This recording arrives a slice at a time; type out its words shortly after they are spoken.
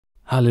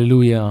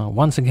Hallelujah.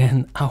 Once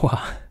again, our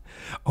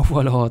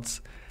overlords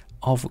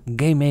of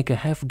GameMaker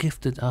have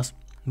gifted us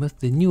with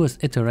the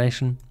newest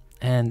iteration,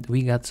 and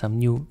we got some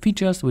new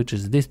features, which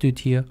is this dude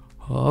here.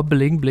 Oh,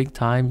 bling bling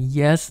time.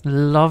 Yes,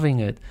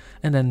 loving it.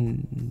 And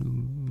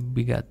then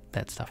we got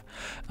that stuff,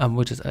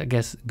 which is, I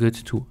guess, good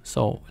too.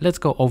 So let's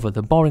go over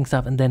the boring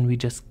stuff, and then we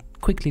just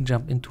quickly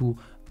jump into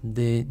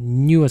the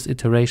newest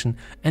iteration.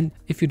 And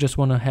if you just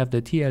want to have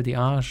the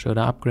TLDR, should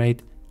I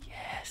upgrade?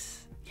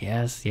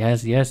 Yes,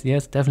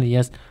 definitely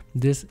yes.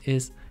 This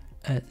is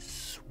a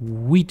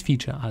sweet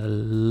feature. I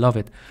love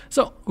it.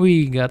 So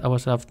we got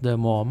ourselves the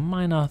more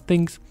minor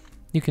things.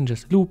 You can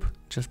just loop,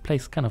 just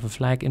place kind of a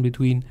flag in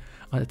between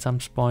at some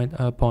point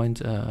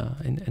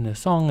in a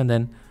song, and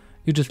then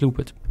you just loop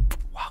it.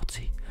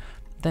 Wowzy.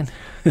 Then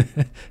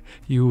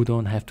you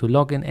don't have to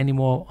log in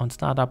anymore on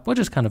startup, which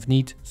is kind of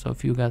neat. So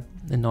if you got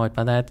annoyed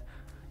by that,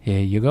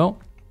 here you go.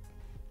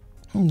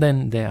 And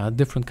then there are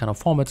different kind of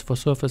formats for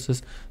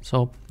surfaces,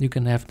 so you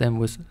can have them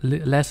with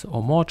less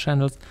or more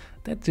channels.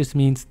 That just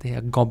means they are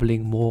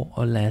gobbling more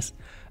or less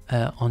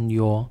on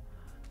your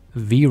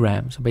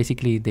VRam. So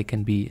basically they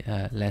can be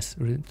less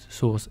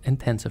resource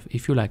intensive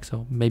if you like.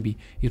 So maybe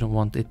you don't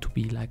want it to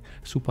be like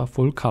super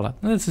full color.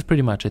 And this is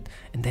pretty much it.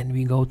 And then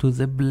we go to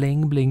the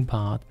bling bling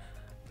part.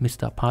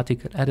 Mr.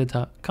 Particle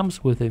Editor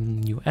comes with a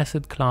new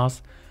asset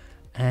class,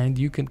 and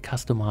you can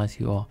customize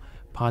your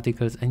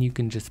particles, and you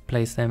can just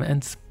place them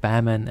and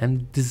spam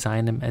and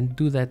design them and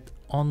do that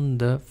on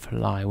the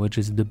fly, which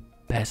is the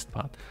best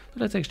part. So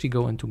let's actually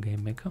go into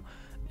GameMaker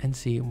and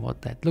see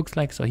what that looks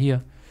like. So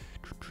here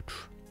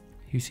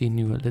you see a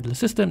new little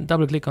system.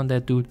 Double click on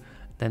that dude,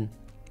 then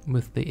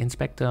with the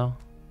inspector,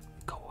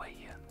 go away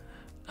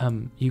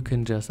here, you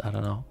can just, I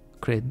don't know,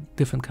 create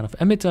different kind of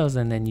emitters,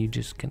 and then you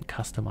just can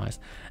customize.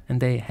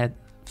 And they had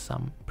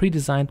some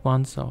pre-designed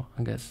ones, so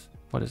I guess,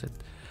 what is it,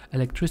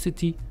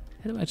 electricity.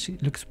 It actually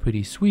looks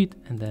pretty sweet.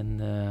 And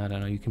then I don't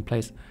know, you can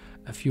place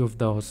a few of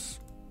those.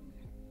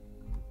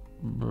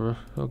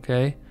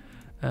 Okay,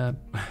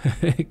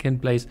 you can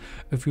place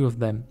a few of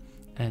them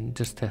and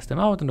just test them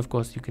out. And of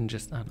course you can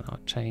just, I don't know,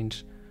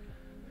 change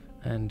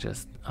and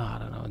just, I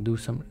don't know, do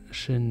some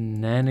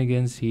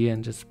shenanigans here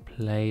and just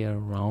play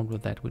around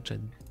with that, which I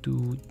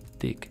do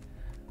dig.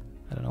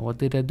 I don't know, what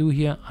did I do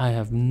here? I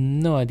have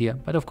no idea.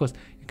 But of course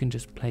you can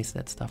just place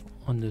that stuff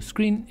on the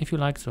screen if you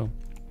like. So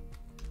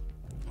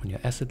on your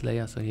asset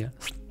layer, so here,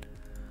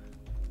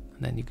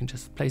 and then you can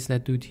just place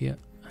that dude here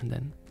and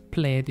then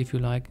play it if you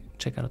like.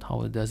 Check out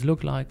how it does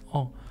look like.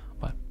 Oh,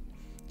 well,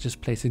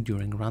 just place it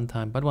during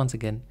runtime. But once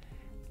again,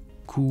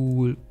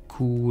 cool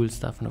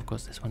stuff. And of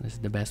course this one is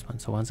the best one.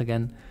 So once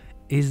again,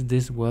 is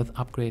this worth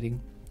upgrading?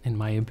 In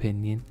my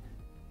opinion,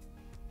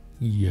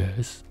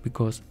 yes,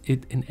 because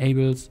it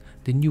enables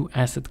the new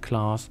asset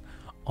class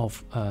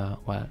of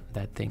well,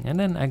 that thing. And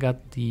then I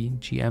got the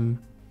GM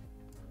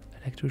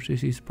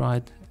electricity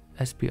sprite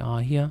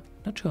SPR here.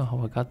 Not sure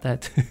how I got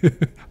that,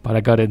 but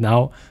I got it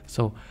now.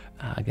 So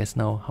I guess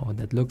now how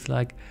that looks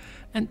like.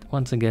 And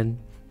once again,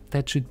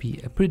 that should be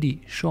a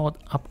pretty short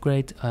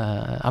upgrade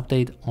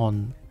update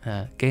on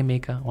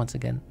GameMaker. Once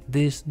again,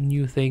 this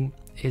new thing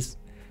is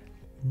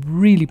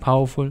really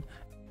powerful.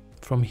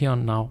 From here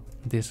on now,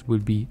 this will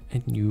be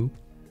a new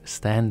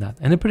standard,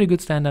 and a pretty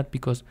good standard,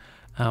 because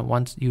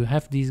once you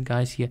have these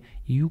guys here,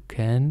 you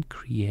can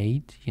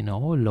create, you know,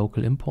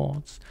 local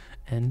imports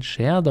and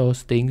share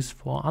those things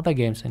for other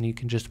games, and you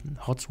can just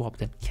hot swap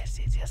them.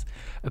 Yes,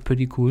 a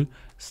pretty cool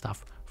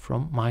stuff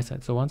from my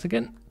side. So once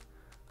again,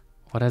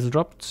 what has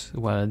dropped?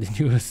 Well, the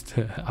newest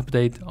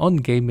update on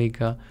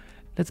GameMaker.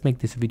 Let's make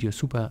this video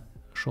super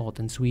short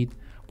and sweet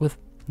with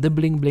the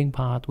bling bling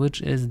part,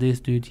 which is this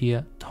dude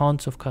here.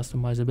 Tons of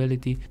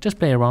customizability. Just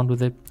play around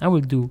with it. I will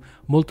do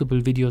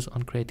multiple videos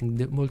on creating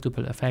the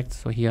multiple effects.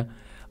 So here,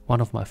 one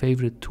of my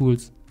favorite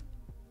tools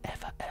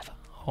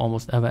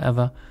almost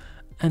ever.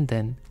 And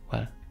then,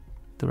 well,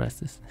 the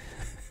rest is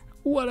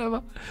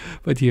whatever.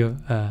 But here,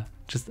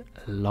 just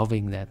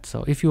loving that.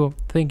 So if you're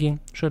thinking,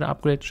 should I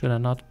upgrade, should I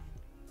not?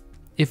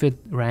 If it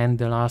ran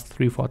the last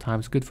 3-4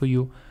 times good for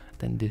you,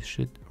 then this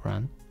should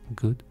run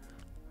good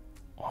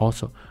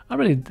also.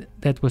 Alright,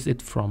 that was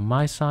it from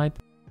my side.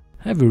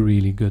 Have a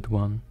really good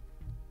one.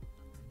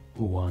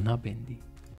 Wanna Bendy.